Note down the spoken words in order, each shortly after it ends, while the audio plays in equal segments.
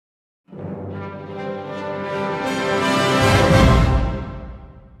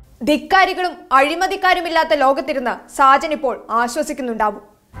ധിക്കാരികളും അഴിമതിക്കാരുമില്ലാത്ത ലോകത്തിരുന്ന് സാജൻ ഇപ്പോൾ ആശ്വസിക്കുന്നുണ്ടാവും.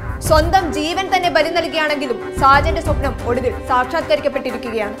 സ്വന്തം ജീവൻ തന്നെ ബലി നൽകിയാണെങ്കിലും സാജന്റെ സ്വപ്നം ഒടുവിൽ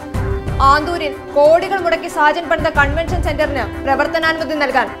സാക്ഷാത്കരിക്കപ്പെട്ടിരിക്കുകയാണ്. ആന്തൂരിൽ കോടികൾ മുടക്കി സാജൻ പണിത കൺവെൻഷൻ സെന്ററിന് പ്രവർത്തനാനുമതി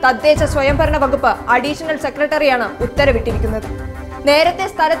നൽകാൻ തദ്ദേശ സ്വയംഭരണ വകുപ്പ് അഡീഷണൽ സെക്രട്ടറിയാണ് ഉത്തരവിട്ടിരിക്കുന്നത്. നേരത്തെ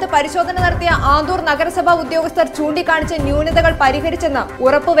സ്ഥലത്ത് പരിശോധന നടത്തിയ ആന്തൂർ നഗരസഭാ ഉദ്യോഗസ്ഥർ ചൂണ്ടിക്കാണിച്ച ന്യൂനതകൾ പരിഹരിച്ചെന്ന്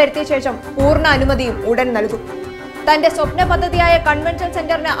ഉറപ്പുവരുത്തിയ ശേഷം പൂർണ്ണ അനുമതിയും ഉടൻ നൽകും. തന്റെ സ്വപ്ന പദ്ധതിയായ കൺവെൻഷൻ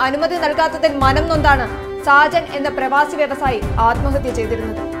സെന്ററിന് അനുമതി നൽകാത്തതിൽ മനം നൊന്താണ് സാജൻ എന്ന പ്രവാസി വ്യവസായി ആത്മഹത്യ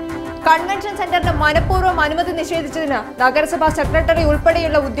ചെയ്തിരുന്നത്. കൺവെൻഷൻ സെന്ററിന് മനഃപൂർവ്വം അനുമതി നിഷേധിച്ചതിന് നഗരസഭാ സെക്രട്ടറി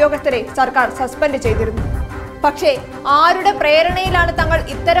ഉൾപ്പെടെയുള്ള ഉദ്യോഗസ്ഥരെ സർക്കാർ സസ്പെൻഡ് ചെയ്തിരുന്നു. പക്ഷേ ആരുടെ പ്രേരണയിലാണ് തങ്ങൾ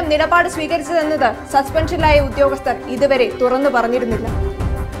ഇത്തരം നിലപാട് സ്വീകരിച്ചതെന്നത് സസ്പെൻഷനിലായ ഉദ്യോഗസ്ഥർ ഇതുവരെ തുറന്നു പറഞ്ഞിരുന്നില്ല.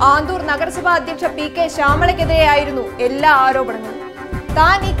 ആന്തൂർ നഗരസഭാ അധ്യക്ഷ pkshyamalaക്കെതിരെയായിരുന്നു എല്ലാ ആരോപണങ്ങളും.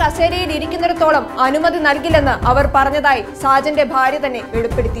 താൻ ഈ കസേരയിൽ ഇരിക്കുന്നിടത്തോളം അനുമതി നൽകില്ലെന്ന് അവർ പറഞ്ഞതായി സാജന്റെ ഭാര്യ തന്നെ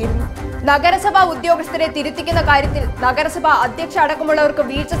വെളിപ്പെടുത്തിയിരുന്നു. നഗരസഭാ ഉദ്യോഗസ്ഥരെ തിരുത്തിക്കുന്ന കാര്യത്തിൽ നഗരസഭാ അധ്യക്ഷ അടക്കമുള്ളവർക്ക്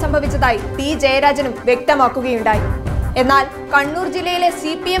വീഴ്ച സംഭവിച്ചതായി പി ജയരാജനും വ്യക്തമാക്കുകയുണ്ടായി. എന്നാൽ കണ്ണൂർ ജില്ലയിലെ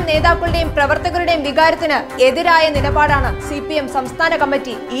CPM നേതാക്കളുടെയും പ്രവർത്തകരുടെയും വികാരത്തിന് എതിരായ നിലപാടാണ് CPM സംസ്ഥാന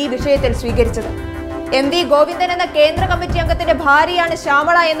കമ്മിറ്റി ഈ വിഷയത്തിൽ സ്വീകരിച്ചത്. MV ഗോവിന്ദൻ എന്ന കേന്ദ്ര കമ്മിറ്റി അംഗത്തിന്റെ ഭാര്യയാണ്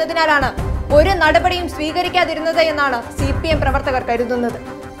ശ്യാമള എന്നതിനാലാണ് ഒരു നടപടിയും സ്വീകരിക്കാതിരുന്നത് എന്നാണ് CPM പ്രവർത്തകർ കരുതുന്നത്.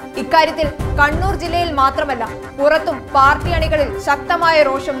 ഇക്കാര്യത്തിൽ കണ്ണൂർ ജില്ലയിൽ മാത്രമല്ല പുറത്തും പാർട്ടി അണികളിൽ ശക്തമായ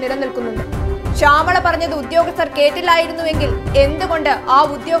രോഷം നിലനിൽക്കുന്നുണ്ട്. ശ്യാമള പറഞ്ഞത് ഉദ്യോഗസ്ഥർ കേട്ടില്ലായിരുന്നുവെങ്കിൽ എന്തുകൊണ്ട് ആ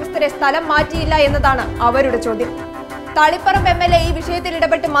ഉദ്യോഗസ്ഥരെ സ്ഥലം മാറ്റിയില്ല എന്നതാണ് അവരുടെ ചോദ്യം. തളിപ്പറമ്പ് MLA ഈ വിഷയത്തിൽ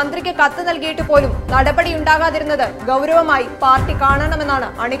ഇടപെട്ട് മന്ത്രിക്ക് കത്ത് നൽകിയിട്ട് പോലും നടപടിയുണ്ടാകാതിരുന്നത് ഗൗരവമായി പാർട്ടി കാണണമെന്നാണ്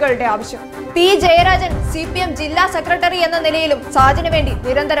അണികളുടെ ആവശ്യം. പി ജയരാജൻ CPM ജില്ലാ സെക്രട്ടറി എന്ന നിലയിലും സാജന് വേണ്ടി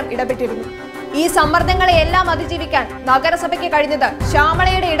നിരന്തരം ഇടപെട്ടിരുന്നു. ഈ സമ്മർദ്ദങ്ങളെയെല്ലാം അതിജീവിക്കാൻ നഗരസഭയ്ക്ക് കഴിഞ്ഞത്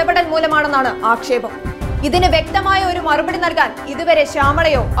ശ്യാമളയുടെ ഇടപെടൽ മൂലമാണെന്നാണ് ആക്ഷേപം. ഇതിന് വ്യക്തമായ ഒരു മറുപടി നൽകാൻ ഇതുവരെ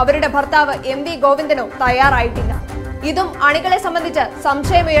ശ്യാമളയോ അവരുടെ ഭർത്താവ് MV ഗോവിന്ദനോ തയ്യാറായിട്ടില്ല. ഇതും അണികളെ സംബന്ധിച്ച്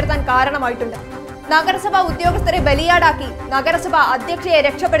സംശയമുയർത്താൻ കാരണമായിട്ടുണ്ട്. നഗരസഭാ ഉദ്യോഗസ്ഥരെ ബലിയാടാക്കി നഗരസഭാ അധ്യക്ഷയെ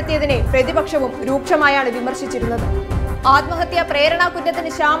രക്ഷപ്പെടുത്തിയതിനെ പ്രതിപക്ഷവും രൂക്ഷമായാണ് വിമർശിച്ചിരുന്നത്. ആത്മഹത്യാ പ്രേരണാ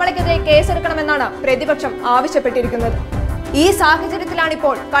കുറ്റത്തിന് ശ്യാമളയ്ക്കെതിരെ കേസെടുക്കണമെന്നാണ് പ്രതിപക്ഷം ആവശ്യപ്പെട്ടിരിക്കുന്നത്. ഈ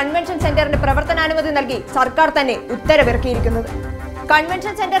സാഹചര്യത്തിലാണിപ്പോൾ കൺവെൻഷൻ സെന്ററിന് പ്രവർത്തനാനുമതി നൽകി സർക്കാർ തന്നെ ഉത്തരവിറക്കിയിരിക്കുന്നത്.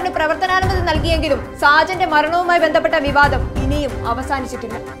 കൺവെൻഷൻ സെന്ററിന് പ്രവർത്തനാനുമതി നൽകിയെങ്കിലും സാജന്റെ മരണവുമായി ബന്ധപ്പെട്ട വിവാദം ഇനിയും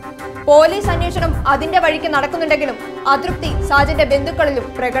അവസാനിച്ചിട്ടില്ല. പോലീസ് അന്വേഷണം അതിന്റെ വഴിക്ക് നടക്കുന്നുണ്ടെങ്കിലും അതൃപ്തി സാജന്റെ ബന്ധുക്കളിലും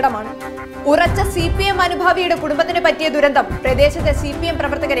പ്രകടമാണ്. ഉറച്ച CPM അനുഭാവിയുടെ കുടുംബത്തിന് പറ്റിയ ദുരന്തം പ്രദേശത്തെ CPM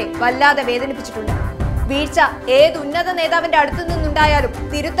പ്രവർത്തകരെ വല്ലാതെ വേദനിപ്പിച്ചിട്ടുണ്ട്. വീഴ്ച ഏത് ഉന്നത നേതാവിന്റെ അടുത്തു നിന്നുണ്ടായാലും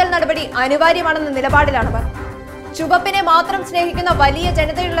തിരുത്തൽ നടപടി അനിവാര്യമാണെന്ന നിലപാടിലാണവർ. ചുവപ്പിനെ മാത്രം സ്നേഹിക്കുന്ന വലിയ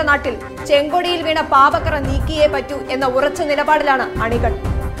ജനതയുള്ള നാട്ടിൽ ചെങ്കൊടിയിൽ വീണ പാപക്കറ നീക്കിയേ പറ്റൂ എന്ന ഉറച്ച നിലപാടിലാണ് അണികൾ.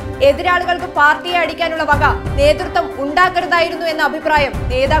 എതിരാളികൾക്ക് പാർട്ടിയെ അടിക്കാനുള്ള വക നേതൃത്വം ഉണ്ടാക്കരുതായിരുന്നു എന്ന അഭിപ്രായം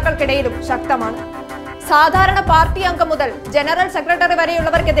നേതാക്കൾക്കിടയിലും ശക്തമാണ്. സാധാരണ പാർട്ടി അംഗം മുതൽ ജനറൽ സെക്രട്ടറി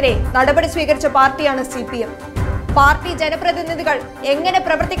വരെയുള്ളവർക്കെതിരെ നടപടി സ്വീകരിച്ച പാർട്ടിയാണ് CPM. പാർട്ടി ജനപ്രതിനിധികൾ എങ്ങനെ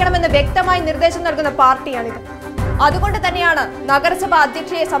പ്രവർത്തിക്കണമെന്ന് വ്യക്തമായി നിർദ്ദേശം നൽകുന്ന പാർട്ടിയാണിത്. അതുകൊണ്ട് തന്നെയാണ് നഗരസഭ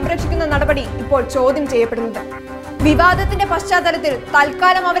അധ്യക്ഷയെ സംരക്ഷിക്കുന്ന നടപടി ഇപ്പോൾ ചോദ്യം ചെയ്യപ്പെടുന്നത്. വിവാദത്തിന്റെ പശ്ചാത്തലത്തിൽ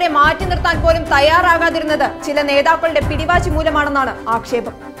തൽക്കാലം അവരെ മാറ്റി നിർത്താൻ പോലും തയ്യാറാകാതിരുന്നത് ചില നേതാക്കളുടെ പിടിവാശി മൂലമാണെന്നാണ്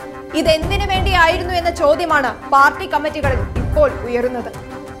ആക്ഷേപം. ഇതെന്തിനു വേണ്ടിയായിരുന്നു എന്ന ചോദ്യമാണ് പാർട്ടി കമ്മിറ്റികളിൽ ഇപ്പോൾ ഉയരുന്നത്.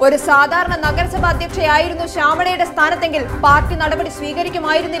 ഒരു സാധാരണ നഗരസഭാ അധ്യക്ഷയായിരുന്നു ശ്യാമളയുടെ സ്ഥാനത്തെങ്കിൽ പാർട്ടി നടപടി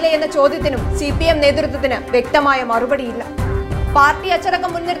സ്വീകരിക്കുമായിരുന്നില്ലേ എന്ന ചോദ്യത്തിനും CPM നേതൃത്വത്തിന് വ്യക്തമായ മറുപടിയില്ല. പാർട്ടി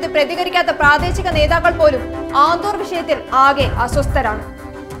അച്ചടക്കം മുൻനിർത്തി പ്രതികരിക്കാത്ത പ്രാദേശിക നേതാക്കൾ പോലും ആന്തൂർ വിഷയത്തിൽ ആകെ അസ്വസ്ഥരാണ്.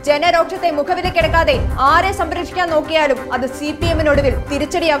 ജനരോക്ഷത്തെ മുഖവിലക്കെടുക്കാതെ ആരെ സംരക്ഷിക്കാൻ നോക്കിയാലും അത് CPM-നൊടുവിൽ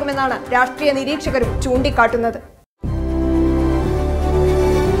തിരിച്ചടിയാകുമെന്നാണ് രാഷ്ട്രീയ നിരീക്ഷകരും ചൂണ്ടിക്കാട്ടുന്നത്.